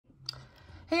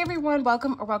Hey everyone,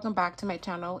 welcome or welcome back to my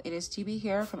channel. It is TB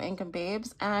here from Income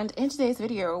Babes, and in today's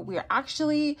video we are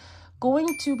actually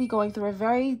going to be going through a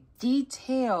very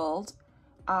detailed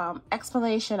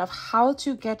explanation of how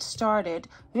to get started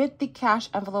with the cash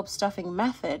envelope stuffing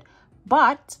method,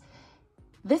 but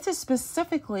this is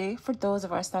specifically for those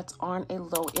of us that's on a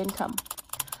low income.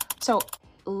 So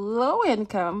low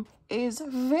income is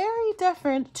very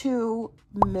different to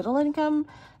middle income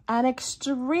and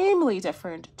extremely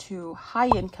different to high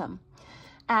income.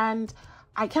 And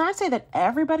I can't say that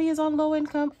everybody is on low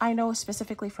income. I know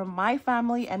specifically from my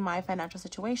family and my financial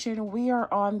situation, we are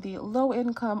on the low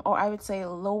income, or I would say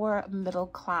lower middle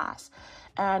class.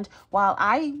 And while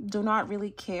I do not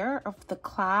really care of the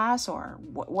class or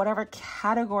whatever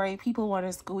category people want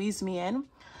to squeeze me in,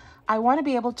 I want to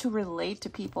be able to relate to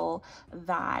people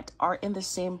that are in the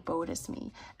same boat as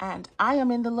me. And I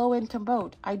am in the low income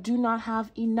boat. I do not have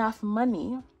enough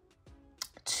money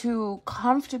to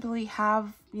comfortably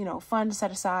have, funds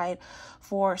set aside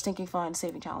for sinking funds,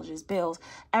 saving challenges, bills,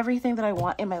 everything that I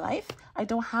want in my life. I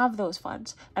don't have those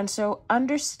funds. And so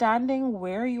understanding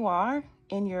where you are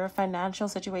in your financial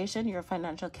situation, your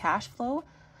financial cash flow,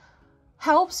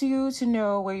 helps you to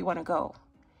know where you want to go.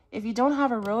 If you don't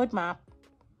have a roadmap,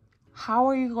 how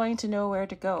are you going to know where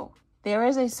to go? There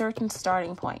is a certain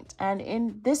starting point, and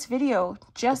in this video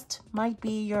just might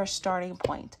be your starting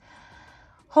point.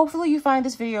 Hopefully you find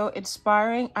this video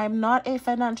inspiring. I'm not a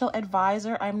financial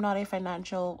advisor. I am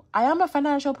a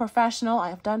financial professional. I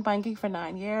have done banking for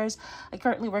 9 years. I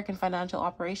currently work in financial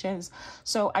operations.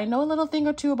 So I know a little thing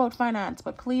or two about finance,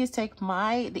 but please take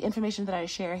the information that I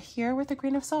share here with a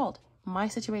grain of salt. My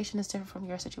situation is different from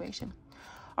your situation.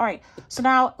 All right, so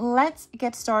now let's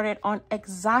get started on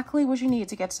exactly what you need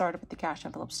to get started with the cash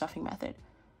envelope stuffing method.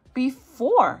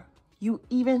 Before you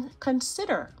even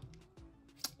consider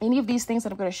any of these things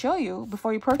that I'm going to show you,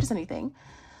 before you purchase anything,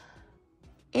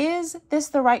 is this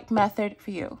the right method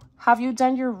for you? Have you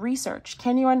done your research?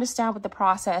 Can you understand what the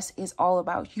process is all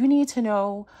about? You need to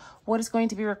know what is going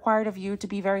to be required of you to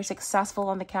be very successful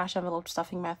on the cash envelope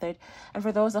stuffing method. And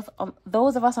for those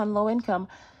of us on low income,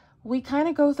 we kind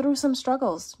of go through some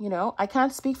struggles. I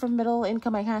can't speak for middle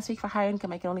income. I can't speak for high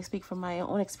income. I can only speak from my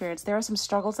own experience. There are some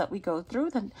struggles that we go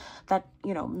through that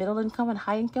middle income and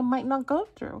high income might not go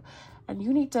through. And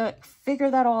you need to figure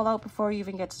that all out before you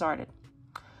even get started.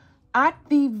 At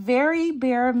the very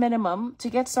bare minimum,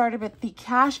 to get started with the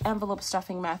cash envelope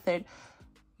stuffing method,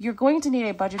 you're going to need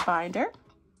a budget binder.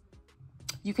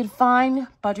 You can find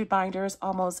budget binders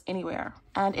almost anywhere.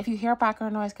 And if you hear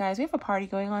background noise, guys, we have a party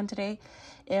going on today.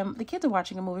 The kids are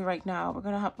watching a movie right now.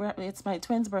 It's my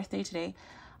twin's birthday today.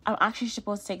 I'm actually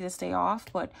supposed to take this day off,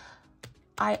 but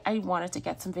I wanted to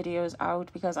get some videos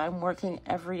out because I'm working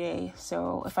every day.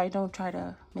 So if I don't try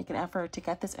to make an effort to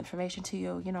get this information to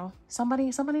you,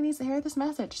 somebody needs to hear this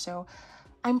message. So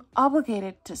I'm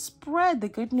obligated to spread the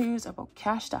good news about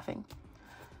cash stuffing.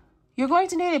 You're going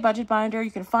to need a budget binder.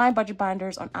 You can find budget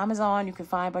binders on Amazon. You can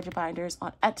find budget binders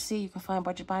on Etsy. You can find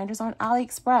budget binders on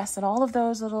AliExpress and all of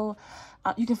those little,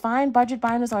 you can find budget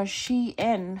binders on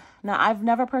Shein. Now, I've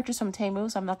never purchased from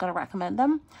Temu, so I'm not going to recommend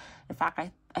them. In fact,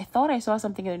 I thought I saw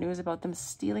something in the news about them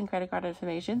stealing credit card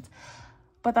information,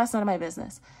 but that's none of my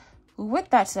business. With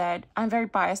that said, I'm very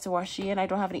biased towards Shein. I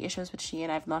don't have any issues with Shein.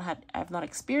 I've not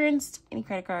experienced any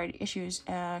credit card issues.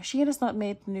 Shein has not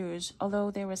made the news,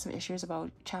 although there were some issues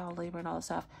about child labor and all that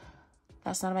stuff.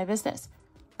 That's none of my business.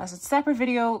 That's a separate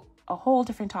video, a whole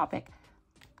different topic.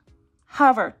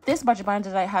 However, this budget binder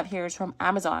that I have here is from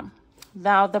Amazon.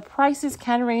 Now, the prices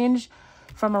can range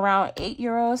from around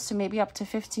 €8 to maybe up to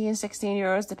 15, 16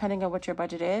 euros, depending on what your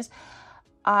budget is.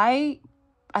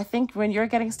 I think when you're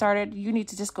getting started, you need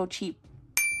to just go cheap,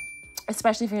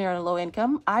 especially if you're on a low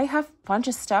income. I have a bunch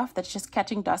of stuff that's just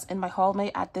catching dust in my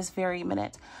hallway at this very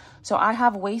minute. So I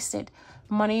have wasted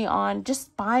money on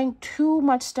just buying too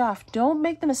much stuff. Don't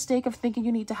make the mistake of thinking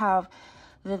you need to have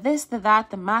the this, the that,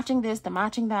 the matching this, the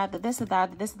matching that, the this, the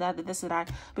that, the this, the that, the this, the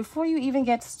that, before you even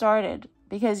get started.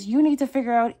 Because you need to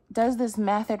figure out, does this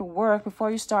method work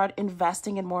before you start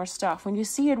investing in more stuff? When you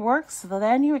see it works,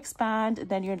 then you expand,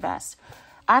 then you invest.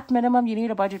 At minimum, you need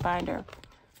a budget binder.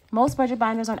 Most budget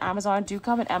binders on Amazon do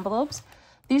come in envelopes.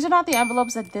 These are not the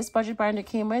envelopes that this budget binder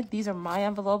came with. These are my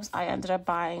envelopes. I ended up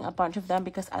buying a bunch of them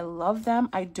because I love them.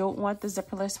 I don't want the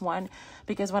zipperless one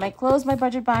because when I close my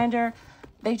budget binder,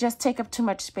 they just take up too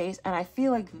much space. And I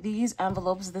feel like these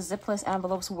envelopes, the zipless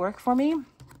envelopes, work for me.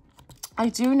 I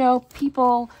do know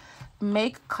people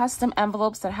make custom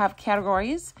envelopes that have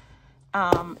categories.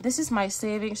 This is my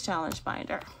savings challenge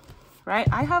binder, right?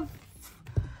 I have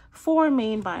 4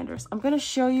 main binders. I'm going to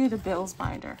show you the bills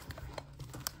binder.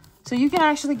 So you can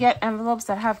actually get envelopes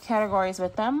that have categories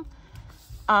with them.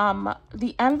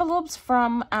 The envelopes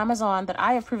from Amazon that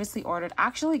I have previously ordered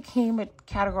actually came with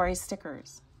category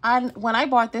stickers. And when I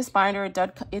bought this binder,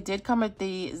 it did come with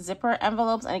the zipper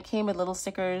envelopes, and it came with little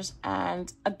stickers.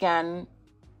 And again,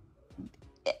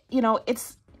 you know,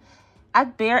 it's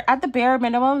at the bare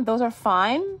minimum, those are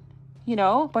fine, you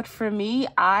know, but for me,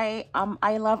 I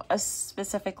love a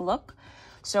specific look.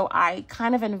 So I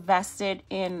kind of invested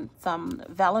in some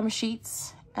vellum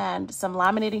sheets and some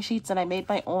laminating sheets, and I made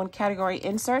my own category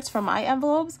inserts for my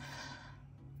envelopes.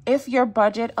 If your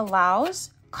budget allows,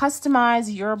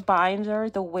 customize your binder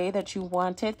the way that you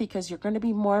want it, because you're going to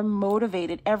be more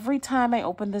motivated. Every time I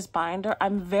open this binder,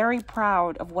 I'm very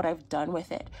proud of what I've done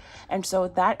with it. And so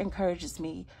that encourages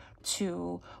me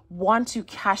to want to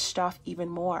cash stuff even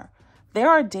more. There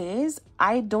are days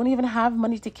I don't even have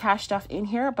money to cash stuff in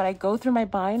here, but I go through my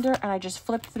binder and I just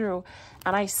flip through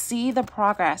and I see the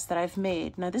progress that I've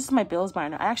made. Now, this is my bills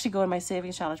binder. I actually go in my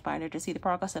savings challenge binder to see the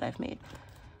progress that I've made.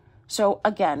 So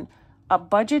again, a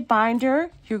budget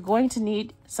binder, you're going to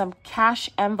need some cash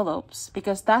envelopes,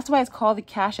 because that's why it's called the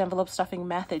cash envelope stuffing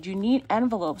method. You need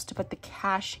envelopes to put the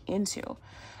cash into,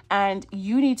 and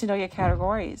you need to know your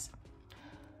categories.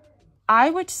 I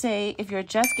would say if you're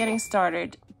just getting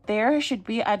started, there should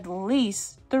be at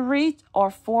least 3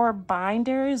 or 4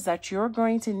 binders that you're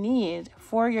going to need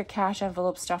for your cash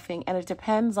envelope stuffing, and it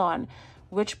depends on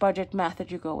which budget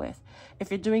method you go with.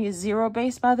 If you're doing a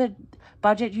zero-based budget,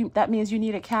 that means you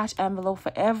need a cash envelope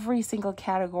for every single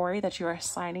category that you're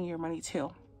assigning your money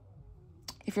to.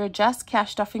 If you're just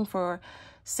cash stuffing for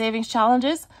savings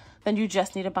challenges, then you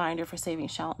just need a binder for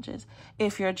savings challenges.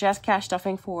 If you're just cash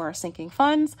stuffing for sinking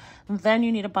funds, then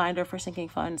you need a binder for sinking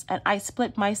funds. And I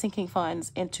split my sinking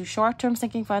funds into short-term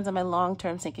sinking funds and my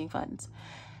long-term sinking funds.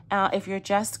 If you're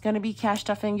just going to be cash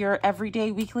stuffing your everyday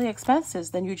weekly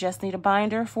expenses, then you just need a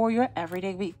binder for your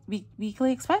everyday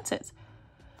weekly expenses.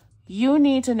 You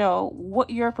need to know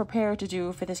what you're prepared to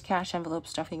do for this cash envelope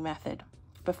stuffing method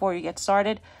before you get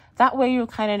started. That way you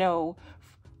kind of know,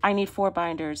 I need 4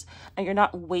 binders, and you're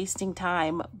not wasting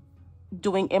time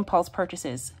doing impulse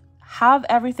purchases. Have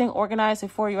everything organized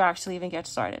before you actually even get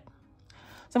started.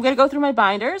 So I'm going to go through my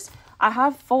binders. I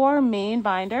have 4 main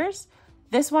binders.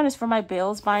 This one is for my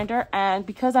bills binder, and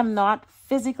because I'm not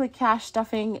physically cash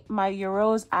stuffing my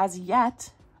euros as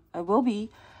yet, I will be,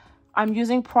 I'm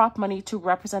using prop money to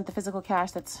represent the physical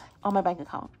cash that's on my bank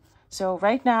account. So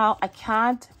right now, I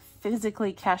can't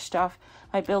physically cash stuff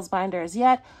my bills binder as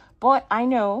yet, but I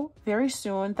know very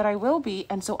soon that I will be.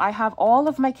 And so I have all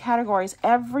of my categories,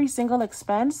 every single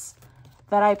expense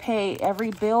that I pay,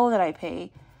 every bill that I pay,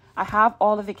 I have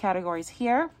all of the categories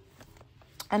here,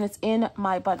 and it's in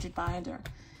my budget binder.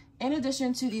 In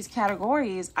addition to these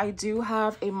categories, I do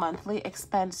have a monthly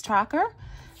expense tracker,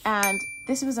 and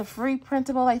this was a free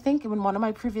printable. I think in one of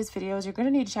my previous videos, you're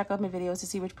going to need to check out my videos to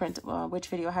see which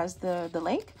video has the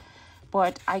link,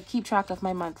 but I keep track of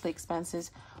my monthly expenses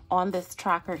on this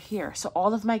tracker here. So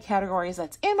all of my categories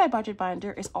that's in my budget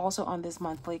binder is also on this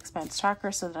monthly expense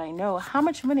tracker, so that I know how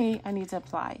much money I need to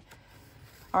apply.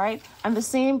 All right, and the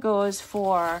same goes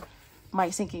for my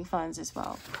sinking funds as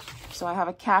well. So I have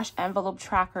a cash envelope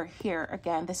tracker here.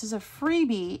 Again, this is a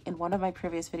freebie in one of my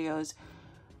previous videos.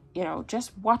 You know,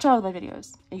 just watch all of my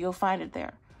videos and you'll find it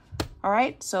there. All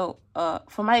right, so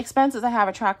for my expenses, I have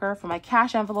a tracker. For my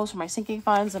cash envelopes, for my sinking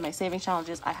funds and my saving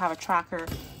challenges, I have a tracker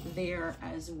there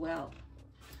as well.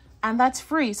 And that's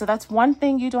free, so that's one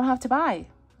thing you don't have to buy,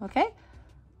 okay?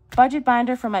 Budget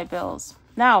binder for my bills.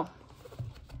 Now,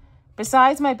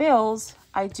 besides my bills,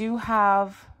 I do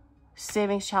have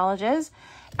savings challenges,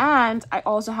 and I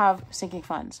also have sinking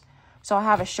funds. So I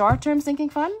have a short-term sinking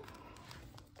fund,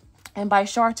 and by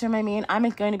short-term I mean I'm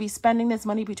going to be spending this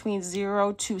money between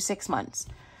 0 to 6 months.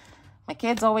 My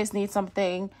kids always need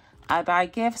something. I buy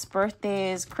gifts,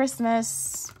 birthdays,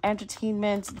 Christmas,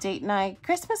 entertainment, date night.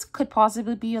 Christmas could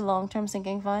possibly be a long-term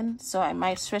sinking fund, so I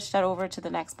might switch that over to the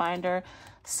next binder.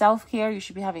 Self-care, you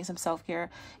should be having some self-care.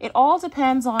 It all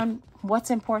depends on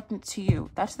what's important to you.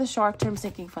 That's the short-term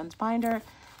sinking funds binder.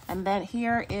 And then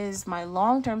here is my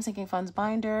long-term sinking funds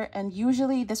binder. And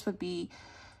usually this would be,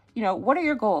 you know, what are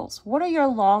your goals? What are your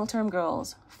long-term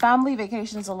goals? Family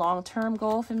vacation is a long-term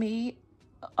goal for me.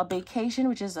 A vacation,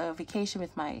 which is a vacation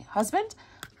with my husband,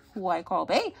 who I call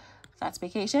Bay, that's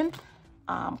vacation.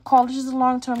 College is a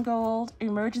long-term goal.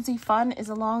 Emergency fund is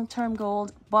a long-term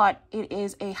goal, but it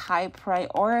is a high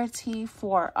priority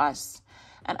for us.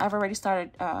 And I've already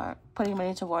started putting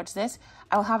money towards this.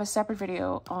 I'll have a separate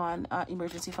video on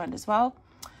emergency fund as well.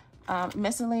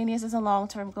 Miscellaneous is a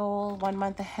long-term goal, 1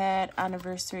 month ahead,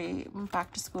 anniversary,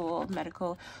 back to school,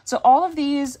 medical. So all of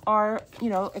these are, you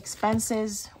know,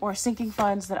 expenses or sinking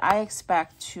funds that I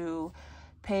expect to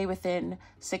pay within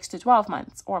 6 to 12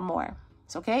 months or more.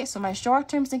 So, okay, so my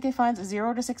short-term sinking funds,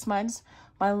 0 to 6 months.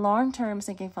 My long-term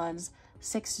sinking funds,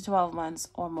 6 to 12 months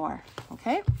or more.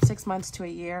 Okay, 6 months to a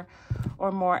year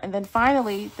or more. And then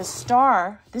finally, the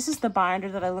star. This is the binder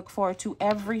that I look forward to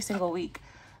every single week.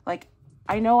 Like,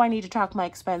 I know I need to track my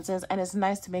expenses, and it's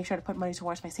nice to make sure to put money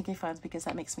towards my sinking funds because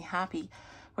that makes me happy.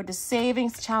 With the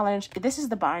savings challenge, this is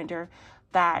the binder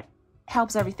that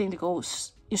helps everything to go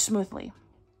smoothly.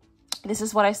 This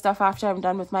is what I stuff after I'm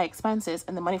done with my expenses,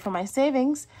 and the money from my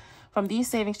savings, from these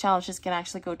savings challenges, can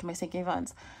actually go to my sinking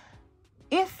funds.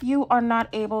 If you are not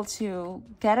able to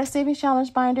get a savings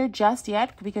challenge binder just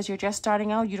yet because you're just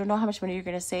starting out, you don't know how much money you're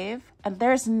going to save, and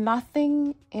there's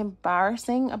nothing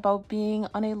embarrassing about being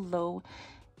on a low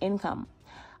income.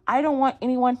 I don't want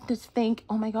anyone to think,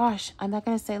 oh my gosh, I'm not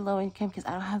going to say low income because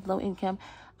I don't have low income.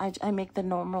 I make the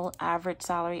normal average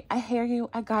salary. I hear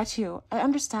you. I got you. I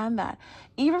understand that.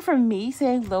 Even for me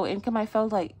saying low income, I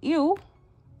felt like, ew,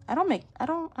 I'm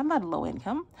not low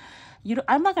income.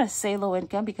 I'm not going to say low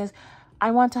income because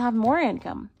I want to have more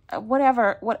income.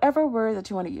 Whatever word that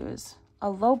you want to use. A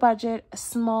low budget, a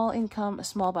small income, a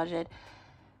small budget,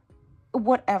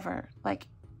 whatever. Like,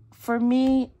 for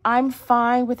me, I'm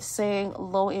fine with saying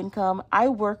low income. I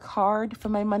work hard for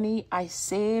my money. I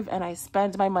save and I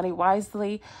spend my money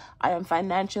wisely. I am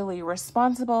financially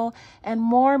responsible, and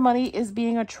more money is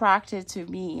being attracted to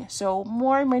me. So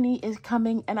more money is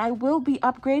coming, and I will be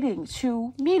upgrading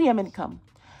to medium income.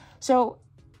 So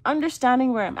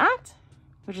understanding where I'm at,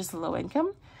 which is low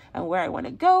income, and where I want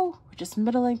to go, which is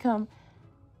middle income,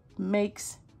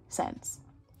 makes sense.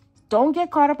 Don't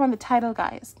get caught up on the title,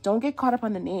 guys. Don't get caught up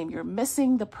on the name. You're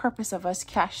missing the purpose of us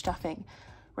cash stuffing.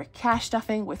 We're cash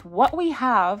stuffing with what we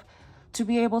have to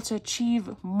be able to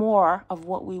achieve more of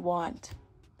what we want.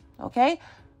 Okay?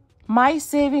 My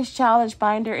savings challenge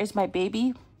binder is my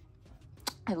baby.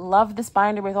 I love this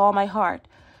binder with all my heart.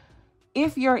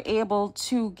 If you're able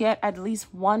to get at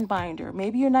least one binder,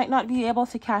 maybe you might not be able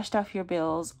to cash stuff your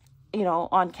bills, you know,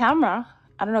 on camera.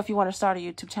 I don't know if you want to start a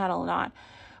YouTube channel or not.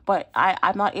 But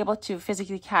I'm not able to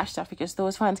physically cash stuff because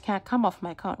those funds can't come off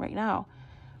my account right now.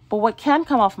 But what can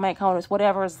come off my account is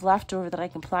whatever is left over that I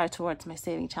can apply towards my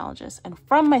saving challenges. And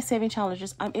from my saving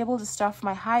challenges, I'm able to stuff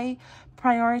my high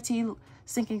priority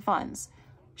sinking funds,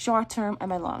 short term and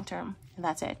my long term. And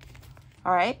that's it.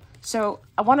 All right. So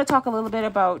I want to talk a little bit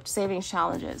about savings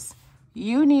challenges.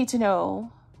 You need to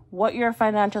know what your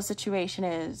financial situation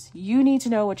is. You need to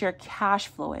know what your cash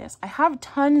flow is. I have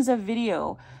tons of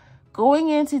video going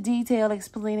into detail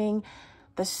explaining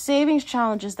the savings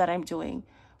challenges that I'm doing,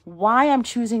 why I'm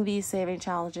choosing these saving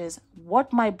challenges,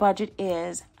 what my budget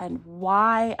is, and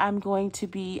why I'm going to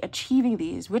be achieving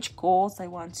these, which goals I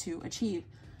want to achieve.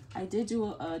 I did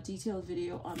do a detailed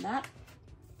video on that.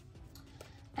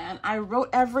 And I wrote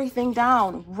everything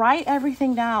down. Write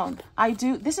everything down.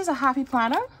 This is a happy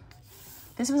planner.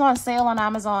 This was on sale on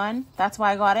Amazon. That's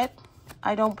why I got it.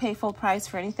 I don't pay full price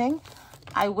for anything.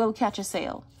 I will catch a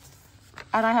sale.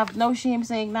 And I have no shame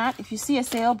saying that. If you see a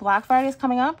sale, Black Friday is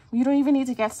coming up. You don't even need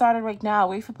to get started right now.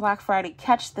 Wait for Black Friday.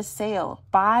 Catch the sale.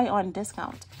 Buy on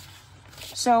discount.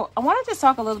 So I wanted to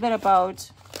talk a little bit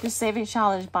about this saving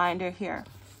challenge binder here.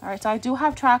 All right, so I do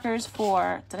have trackers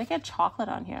for, did I get chocolate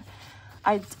on here?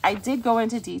 I did go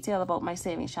into detail about my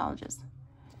savings challenges.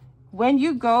 When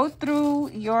you go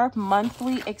through your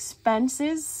monthly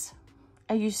expenses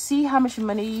and you see how much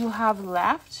money you have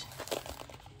left,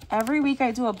 every week I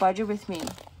do a budget with me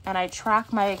and I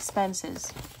track my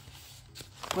expenses.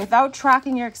 Without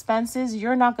tracking your expenses,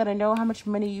 you're not going to know how much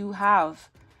money you have.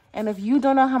 And if you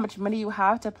don't know how much money you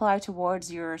have to apply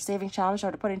towards your saving challenge or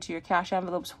to put into your cash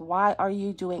envelopes, why are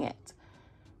you doing it?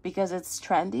 Because it's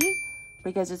trendy?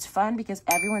 Because it's fun? Because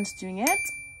everyone's doing it?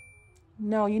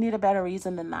 No, you need a better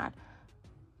reason than that.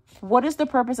 What is the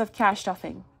purpose of cash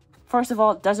stuffing? First of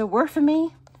all, does it work for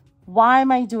me? Why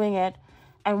am I doing it?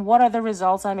 And what are the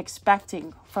results I'm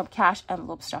expecting from cash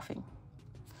envelope stuffing?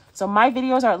 So my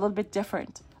videos are a little bit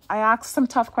different. I ask some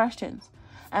tough questions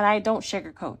and I don't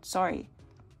sugarcoat, sorry.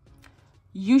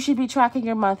 You should be tracking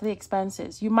your monthly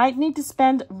expenses. You might need to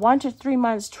spend 1 to 3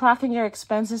 months tracking your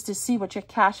expenses to see what your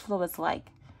cash flow is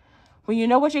like. When you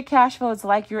know what your cash flow is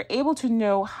like, you're able to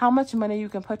know how much money you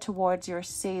can put towards your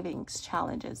savings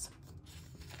challenges.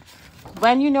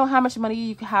 When you know how much money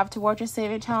you have towards your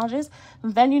saving challenges,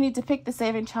 then you need to pick the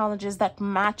saving challenges that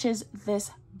matches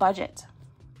this budget.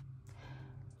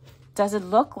 Does it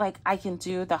look like I can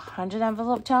do the 100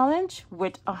 envelope challenge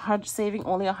with saving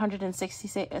only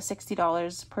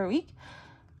 $160 per week?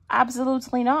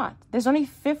 Absolutely not. There's only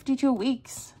 52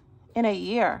 weeks in a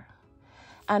year.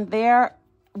 And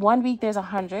one week there's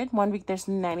 100, one week there's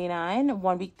 99,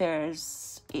 one week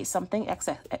there's something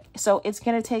excess. So it's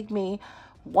going to take me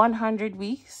 100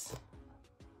 weeks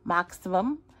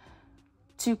maximum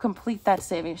to complete that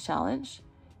savings challenge.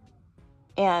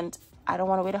 And I don't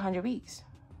want to wait 100 weeks.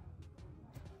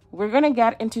 We're going to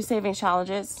get into savings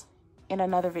challenges in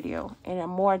another video, in a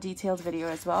more detailed video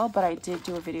as well, but I did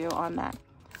do a video on that.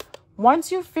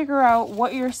 Once you figure out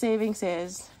what your savings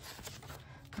is,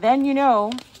 then you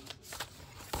know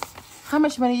how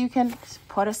much money you can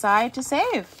put aside to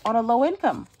save on a low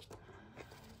income.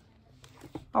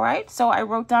 All right, so I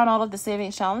wrote down all of the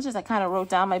savings challenges. I kind of wrote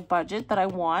down my budget that I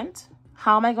want.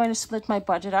 How am I going to split my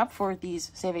budget up for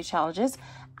these savings challenges?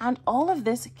 And all of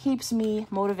this keeps me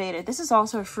motivated. This is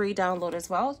also a free download as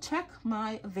well. Check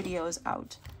my videos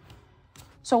out.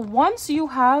 So once you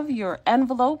have your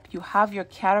envelope, you have your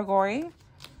category,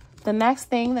 the next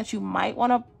thing that you might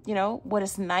want to, what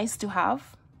is nice to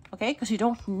have, okay? Because you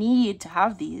don't need to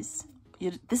have these.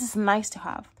 This is nice to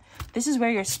have. This is where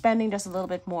you're spending just a little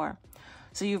bit more.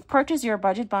 So you've purchased your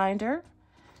budget binder.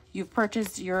 You've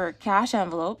purchased your cash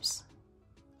envelopes,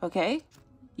 okay?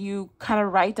 You kind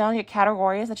of write down your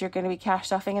categories that you're going to be cash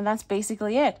stuffing, and that's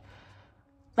basically it.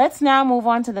 Let's now move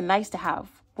on to the nice to have.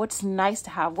 What's nice to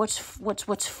have?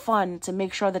 What's fun to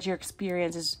make sure that your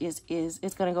experience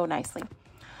is going to go nicely.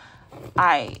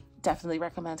 I definitely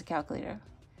recommend a calculator.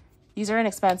 These are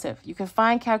inexpensive. You can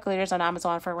find calculators on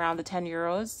Amazon for around the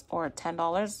 €10 or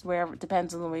 $10, wherever, it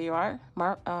depends on where you are.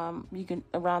 You can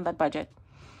around that budget.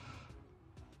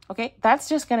 Okay, that's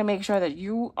just going to make sure that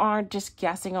you aren't just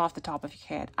guessing off the top of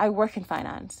your head. I work in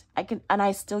finance.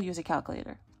 I still use a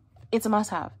calculator. It's a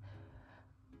must-have.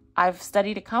 I've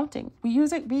studied accounting. We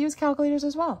use calculators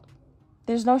as well.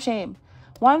 There's no shame.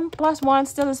 1 + 1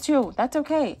 still is 2. That's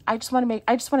okay. I just want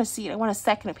to see it. I want a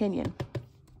second opinion.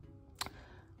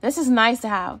 This is nice to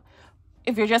have.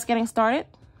 If you're just getting started,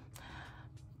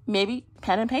 maybe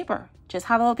pen and paper. Just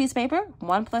have a little piece of paper,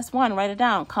 1 + 1, write it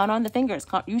down, count on the fingers,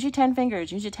 use your 10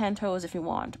 fingers, use your 10 toes if you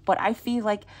want. But I feel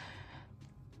like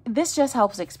this just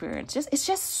helps experience. It's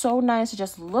just so nice to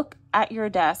just look at your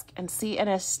desk and see an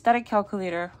aesthetic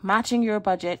calculator matching your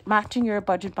budget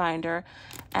binder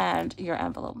and your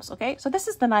envelopes, okay? So this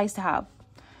is the nice to have.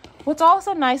 What's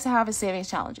also nice to have is savings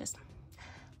challenges.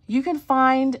 You can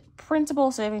find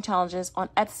printable saving challenges on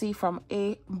Etsy from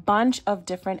a bunch of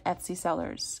different Etsy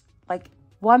sellers, like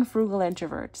One Frugal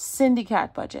Introvert, Cindy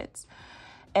Cat budgets,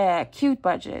 Cute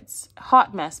budgets,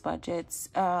 Hot Mess budgets,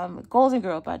 Golden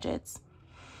Girl budgets.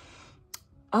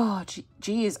 Oh,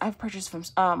 geez, I've purchased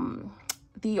from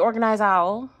the Organized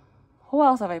Owl. Who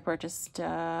else have I purchased?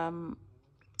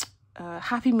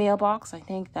 Happy Mailbox. I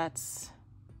think that's.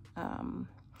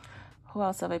 Who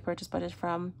else have I purchased budgets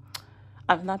from?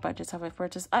 Not budgets have I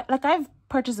purchased. I've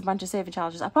purchased a bunch of saving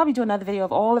challenges. I'll probably do another video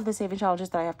of all of the saving challenges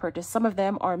that I have purchased. Some of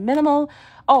them are minimal.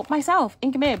 Oh, myself,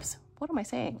 Inca Babes. What am I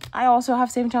saying? I also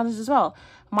have saving challenges as well.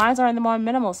 Mine are on the more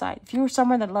minimal side. If you're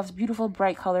someone that loves beautiful,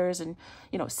 bright colors and,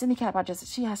 Cindy Cat budgets,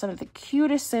 she has some of the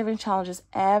cutest saving challenges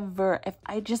ever.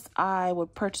 I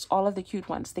would purchase all of the cute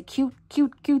ones. The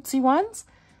cutesy ones,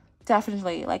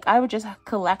 definitely. I would just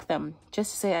collect them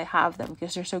just to say I have them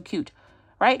because they're so cute,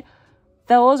 right?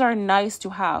 Those are nice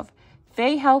to have.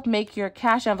 They help make your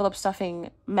cash envelope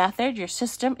stuffing method, your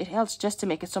system, it helps just to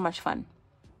make it so much fun.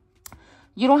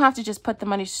 You don't have to just put the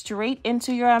money straight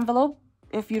into your envelope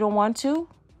if you don't want to.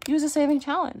 Use a saving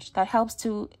challenge. That helps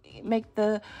to make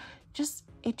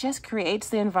it just creates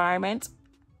the environment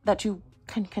that you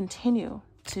can continue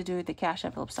to do the cash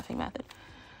envelope stuffing method.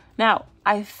 Now,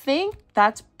 I think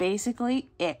that's basically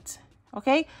it,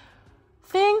 okay?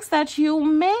 Things that you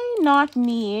may not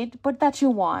need, but that you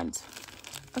want.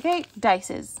 Okay,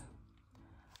 dices.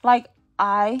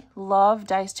 I love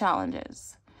dice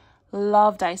challenges.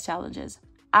 Love dice challenges.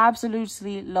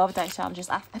 Absolutely love dice challenges.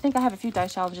 I think I have a few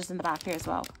dice challenges in the back here as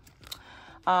well.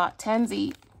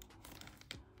 10Z.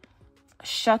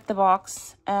 Shut the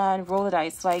box and roll the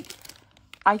dice.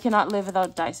 I cannot live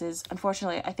without dices.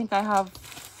 Unfortunately, I think I have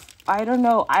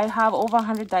over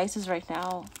 100 dices right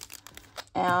now.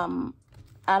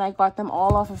 And I got them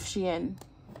all off of Shein.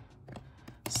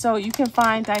 So you can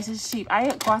find dices cheap.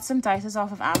 I got some dices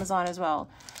off of Amazon as well.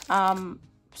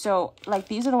 So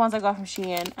these are the ones I got from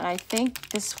Shein, and I think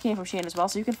this came from Shein as well.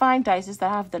 So you can find dices that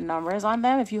have the numbers on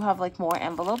them. If you have more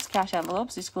envelopes, cash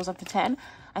envelopes, this goes up to 10.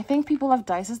 I think people have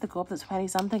dices that go up to 20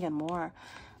 something and more.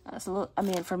 That's a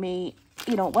little, for me,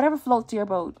 whatever floats your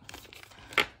boat.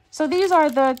 So these are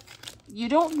you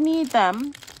don't need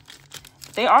them.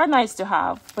 They are nice to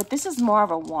have, but this is more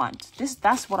of a want.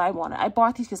 That's what I wanted. I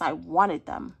bought these because I wanted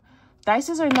them.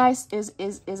 Dices are nice,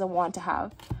 is a want to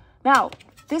have. Now,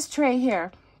 this tray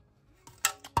here,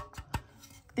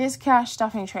 this cash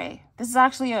stuffing tray. This is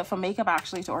actually for makeup,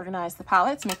 actually, to organize the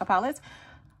palettes, makeup palettes.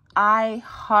 I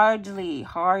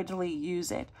hardly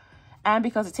use it. And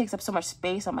because it takes up so much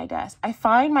space on my desk, I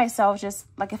find myself just,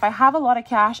 like, if I have a lot of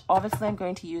cash, obviously I'm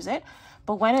going to use it.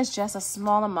 But when it's just a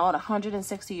small amount,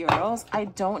 160 euros, I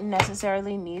don't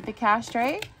necessarily need the cash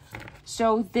tray.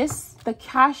 So the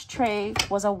cash tray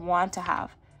was a want to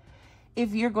have.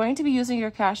 If you're going to be using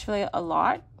your cash tray a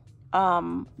lot,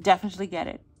 definitely get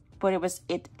it. But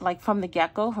it like from the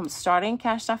get-go, from starting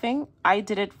cash stuffing, I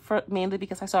did it mainly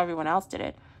because I saw everyone else did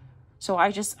it. So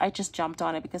I just jumped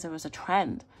on it because it was a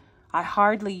trend. I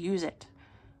hardly use it.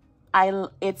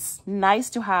 It's nice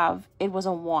to have. It was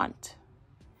a want.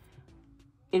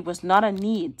 It was not a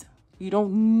need. You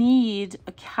don't need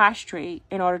a cash tray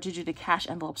in order to do the cash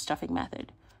envelope stuffing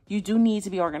method. You do need to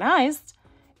be organized.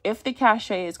 If the cash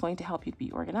tray is going to help you to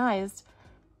be organized,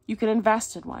 you can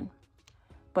invest in one.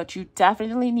 But you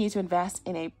definitely need to invest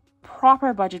in a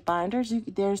proper budget binders.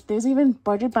 There's even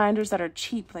budget binders that are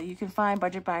cheap. Like you can find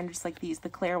budget binders like these, the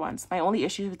clear ones. My only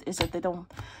issue is that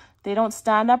they don't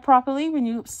stand up properly when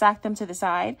you stack them to the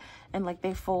side, and like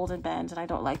they fold and bend, and I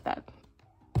don't like that.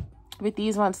 With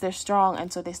these ones, they're strong,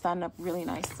 and so they stand up really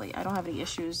nicely. I don't have any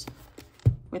issues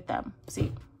with them,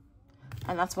 see?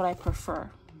 And that's what I prefer,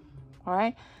 all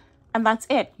right? And that's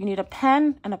it. You need a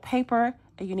pen and a paper,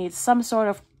 and you need some sort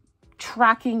of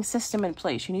tracking system in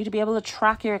place. You need to be able to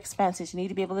track your expenses. You need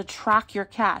to be able to track your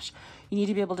cash. You need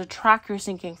to be able to track your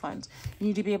sinking funds. You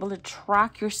need to be able to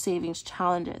track your savings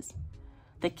challenges.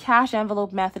 The cash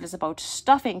envelope method is about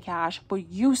stuffing cash, but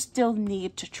you still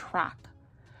need to track.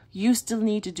 You still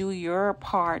need to do your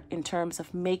part in terms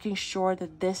of making sure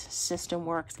that this system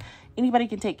works. Anybody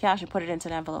can take cash and put it into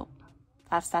an envelope.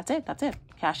 That's it. That's it.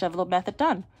 Cash envelope method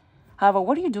done. However,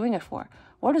 what are you doing it for?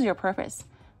 What is your purpose?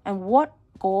 And what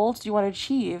goals do you want to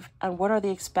achieve? And what are the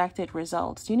expected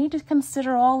results? You need to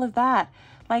consider all of that.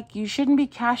 Like, you shouldn't be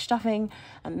cash stuffing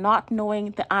and not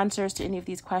knowing the answers to any of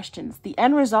these questions. The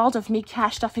end result of me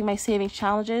cash stuffing my savings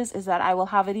challenges is that I will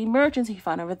have an emergency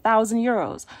fund of 1,000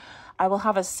 euros. I will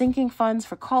have a sinking funds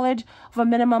for college of a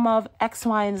minimum of X,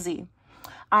 Y, and Z.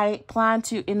 I plan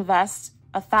to invest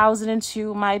 1,000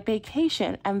 into my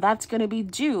vacation, and that's going to be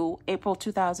due April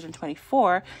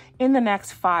 2024 in the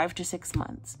next 5 to 6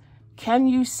 months. Can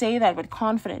you say that with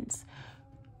confidence?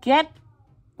 Get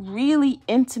really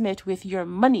intimate with your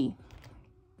money.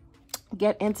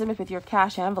 Get intimate with your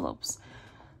cash envelopes.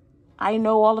 I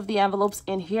know all of the envelopes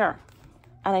in here,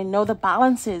 and I know the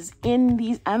balances in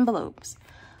these envelopes.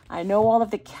 I know all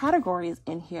of the categories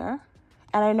in here,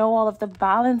 and I know all of the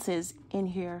balances in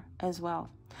here as well.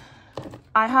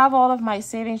 I have all of my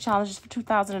savings challenges for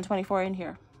 2024 in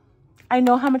here. I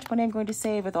know how much money I'm going to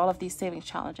save with all of these savings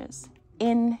challenges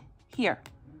in here.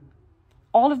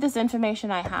 All of this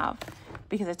information I have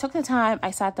because I took the time,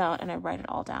 I sat down, and I write it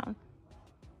all down.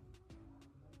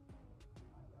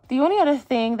 The only other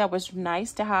thing that was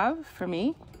nice to have for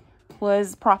me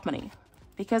was prop money.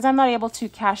 Because I'm not able to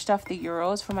cash stuff the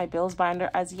euros for my bills binder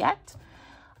as yet,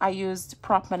 I used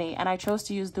prop money, and I chose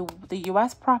to use the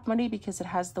US prop money because it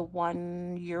has the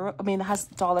it has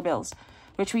dollar bills,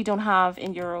 which we don't have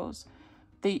in euros.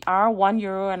 Our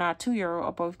 €1 and our €2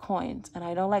 are both coins, and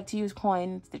I don't like to use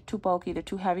coins. They're too bulky, they're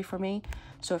too heavy for me.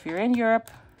 So if you're in Europe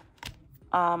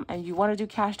and you want to do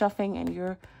cash stuffing and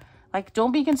you're like,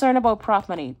 don't be concerned about prop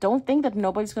money. Don't think that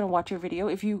nobody's going to watch your video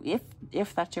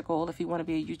if that's your goal, if you want to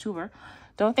be a YouTuber.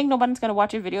 Don't think nobody's going to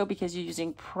watch your video because you're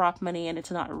using prop money and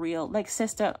it's not real. Like,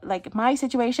 sister, like my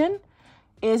situation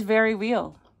is very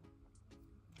real.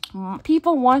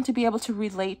 People want to be able to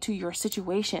relate to your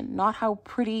situation, not how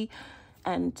pretty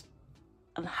and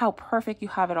how perfect you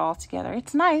have it all together.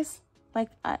 It's nice. Like,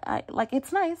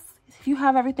 it's nice. If you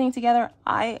have everything together,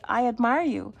 I admire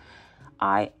you.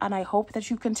 And I hope that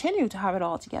you continue to have it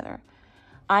all together.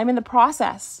 I'm in the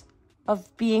process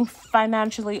of being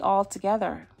financially all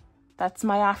together. That's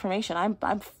my affirmation. I'm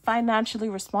financially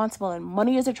responsible, and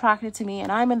money is attracted to me,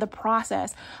 and I'm in the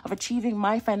process of achieving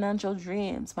my financial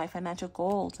dreams, my financial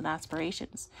goals and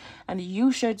aspirations. And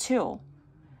you should too.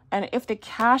 And if the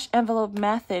cash envelope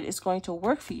method is going to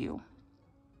work for you,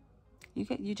 you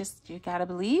gotta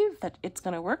believe that it's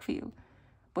gonna work for you.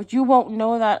 But you won't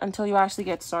know that until you actually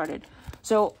get started.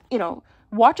 So,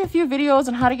 watch a few videos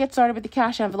on how to get started with the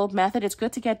cash envelope method. It's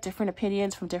good to get different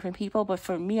opinions from different people. But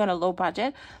for me, on a low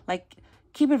budget, like,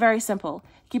 keep it very simple.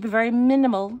 Keep it very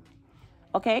minimal.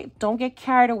 Okay, don't get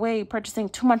carried away purchasing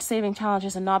too much saving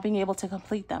challenges and not being able to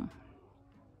complete them.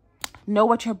 Know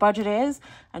what your budget is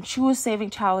and choose saving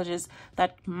challenges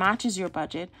that matches your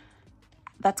budget,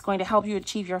 that's going to help you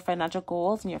achieve your financial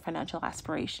goals and your financial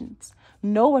aspirations.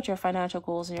 Know what your financial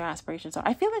goals and your aspirations are.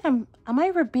 I feel like am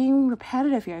I being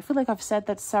repetitive here? I feel like I've said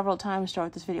that several times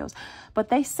throughout these videos, but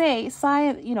they say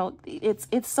science, you know,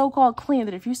 it's so-called clean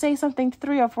that if you say something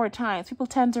 3 or 4 times, people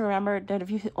tend to remember that if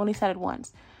you only said it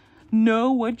once.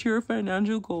 Know what your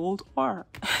financial goals are.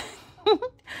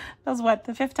 That's what,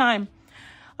 the 5th time.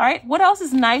 All right, what else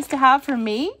is nice to have for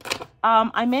me?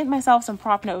 I made myself some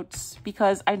prop notes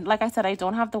because like I said, I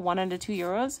don't have the 1 and the 2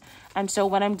 euros. And so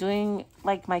when I'm doing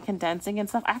like my condensing and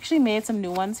stuff, I actually made some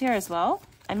new ones here as well.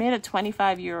 I made a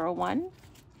 25 euro one.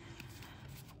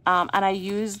 And I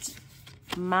used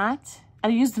matte. I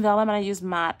used vellum and I used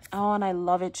matte. Oh, and I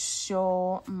love it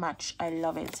so much. I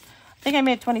love it. I think I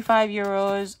made 25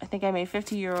 euros. I think I made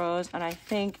 50 euros. And I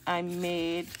think I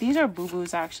made, these are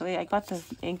boo-boos actually. I got the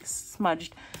ink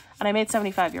smudged and I made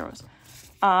 75 euros.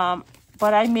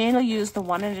 But I mainly use the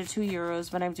 1 and the 2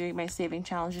 euros when I'm doing my saving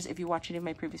challenges, if you watch any of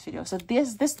my previous videos. So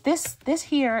this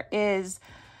here is,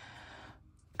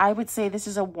 I would say this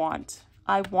is a want.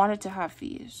 I wanted to have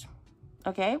these.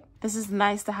 Okay. This is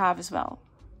nice to have as well.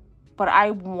 But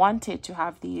I wanted to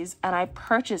have these and I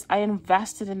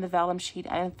invested in the vellum sheet.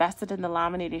 I invested in the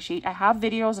laminated sheet. I have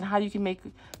videos on how you can make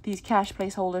these cash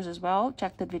placeholders as well.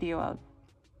 Check the video out.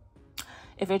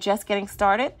 If you're just getting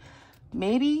started,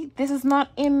 maybe this is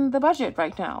not in the budget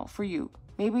right now for you.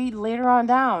 Maybe later on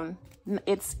down,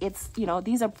 it's you know,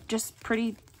 these are just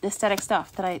pretty aesthetic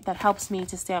stuff that helps me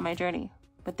to stay on my journey.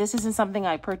 But this isn't something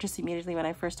I purchased immediately when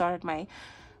I first started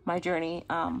my journey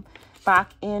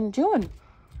back in June.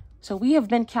 So we have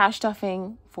been cash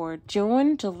stuffing for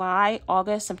June, July,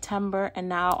 August, September, and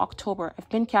now October. I've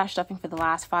been cash stuffing for the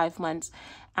last 5 months.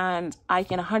 And I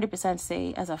can 100%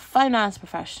 say, as a finance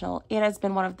professional, it has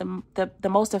been one of the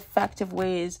most effective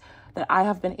ways that I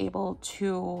have been able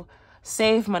to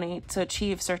save money to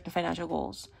achieve certain financial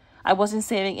goals. I wasn't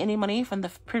saving any money from the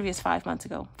previous 5 months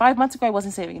ago. 5 months ago, I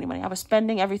wasn't saving any money. I was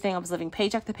spending everything. I was living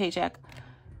paycheck to paycheck.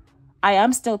 I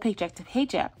am still paycheck to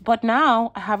paycheck. But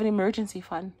now I have an emergency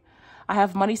fund. I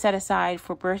have money set aside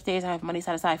for birthdays. I have money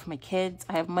set aside for my kids.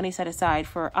 I have money set aside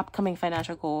for upcoming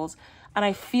financial goals. And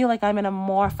I feel like I'm in a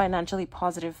more financially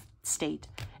positive state,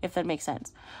 if that makes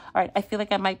sense. All right, I feel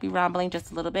like I might be rambling just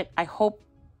a little bit. I hope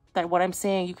that what I'm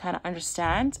saying you kind of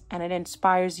understand and it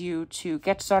inspires you to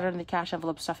get started on the cash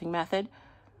envelope stuffing method.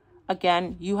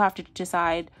 Again, you have to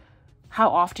decide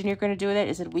how often you're going to do it.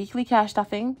 Is it weekly cash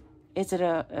stuffing? Is it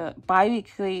a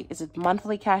bi-weekly? Is it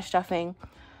monthly cash stuffing?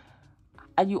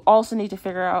 And you also need to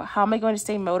figure out, how am I going to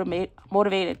stay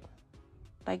motivated?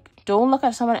 Like, don't look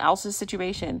at someone else's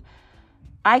situation.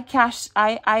 My cash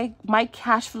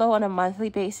flow on a monthly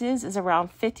basis is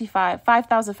around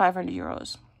 5,500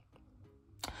 euros.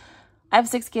 I have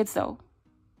 6 kids though.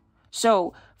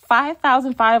 So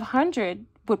 5,500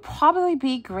 would probably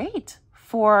be great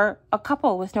for a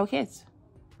couple with no kids,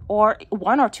 or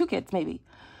 1 or 2 kids maybe.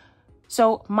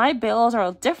 So my bills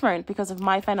are different because of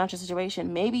my financial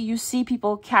situation. Maybe you see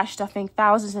people cash stuffing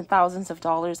thousands and thousands of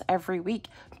dollars every week.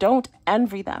 Don't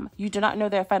envy them. You do not know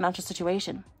their financial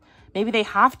situation. Maybe they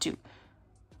have to.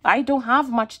 I don't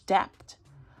have much debt.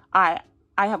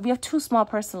 We have 2 small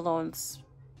personal loans,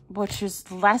 which is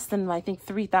less than, I think,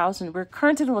 3,000. We're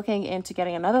currently looking into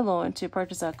getting another loan to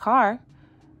purchase a car,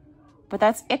 but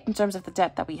that's it in terms of the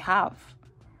debt that we have.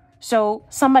 So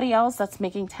somebody else that's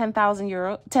making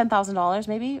 $10,000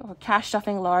 maybe, or cash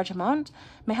stuffing a large amount,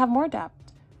 may have more debt.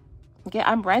 Okay,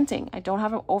 I'm renting. I don't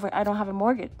have a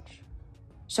mortgage.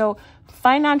 So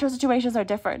financial situations are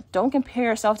different. Don't compare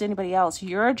yourself to anybody else.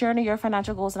 Your journey, your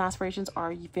financial goals and aspirations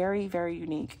are very, very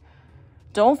unique.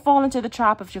 Don't fall into the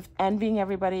trap of just envying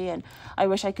everybody and I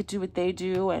wish I could do what they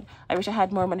do and I wish I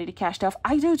had more money to cash stuff.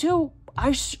 I do too.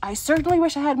 I certainly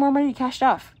wish I had more money to cash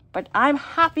stuff, but I'm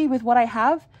happy with what I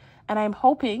have. And I'm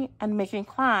hoping and making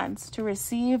plans to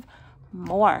receive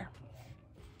more.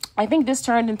 I think this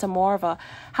turned into more of a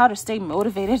how to stay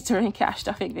motivated during cash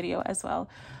stuffing video as well.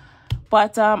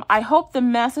 But I hope the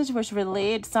message was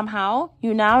relayed somehow.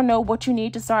 You now know what you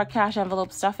need to start cash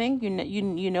envelope stuffing. You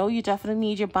know you definitely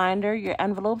need your binder, your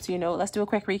envelopes. You know, let's do a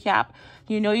quick recap.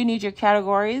 You know you need your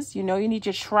categories. You know you need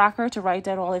your tracker to write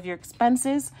down all of your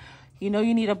expenses. You know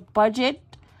you need a budget.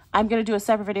 I'm going to do a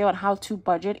separate video on how to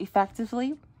budget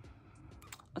effectively.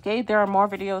 Okay, there are more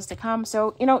videos to come.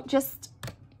 So, you know, just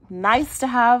nice to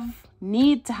have,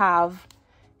 need to have,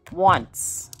 want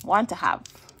to have,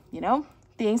 you know,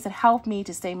 things that help me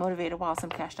to stay motivated while I'm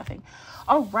cash stuffing.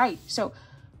 All right. So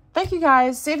Thank you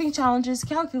guys. Saving challenges,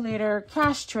 calculator,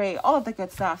 cash tray, all of the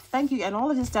good stuff. Thank you. And all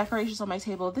of these decorations on my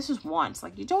table. This is wants.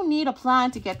 Like, you don't need a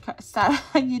plan to get started.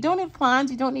 You don't need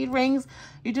plans. You don't need rings.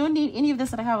 You don't need any of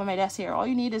this that I have on my desk here. All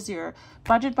you need is your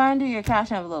budget binder, your cash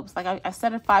envelopes. Like I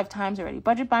said it 5 times already.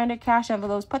 Budget binder, cash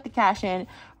envelopes, put the cash in,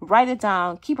 write it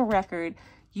down, keep a record.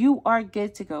 You are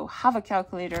good to go. Have a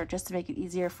calculator just to make it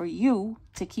easier for you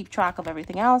to keep track of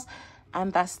everything else.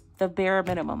 And that's the bare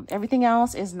minimum. Everything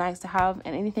else is nice to have,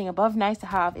 and anything above nice to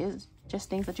have is just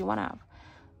things that you want to have.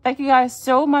 Thank you guys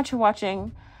so much for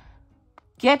watching.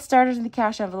 Get started in the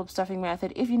cash envelope stuffing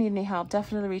method. If you need any help,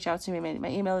 definitely reach out to me. My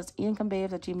email is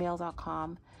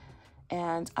incomebabes@gmail.com.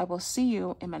 And I will see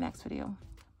you in my next video.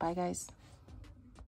 Bye, guys.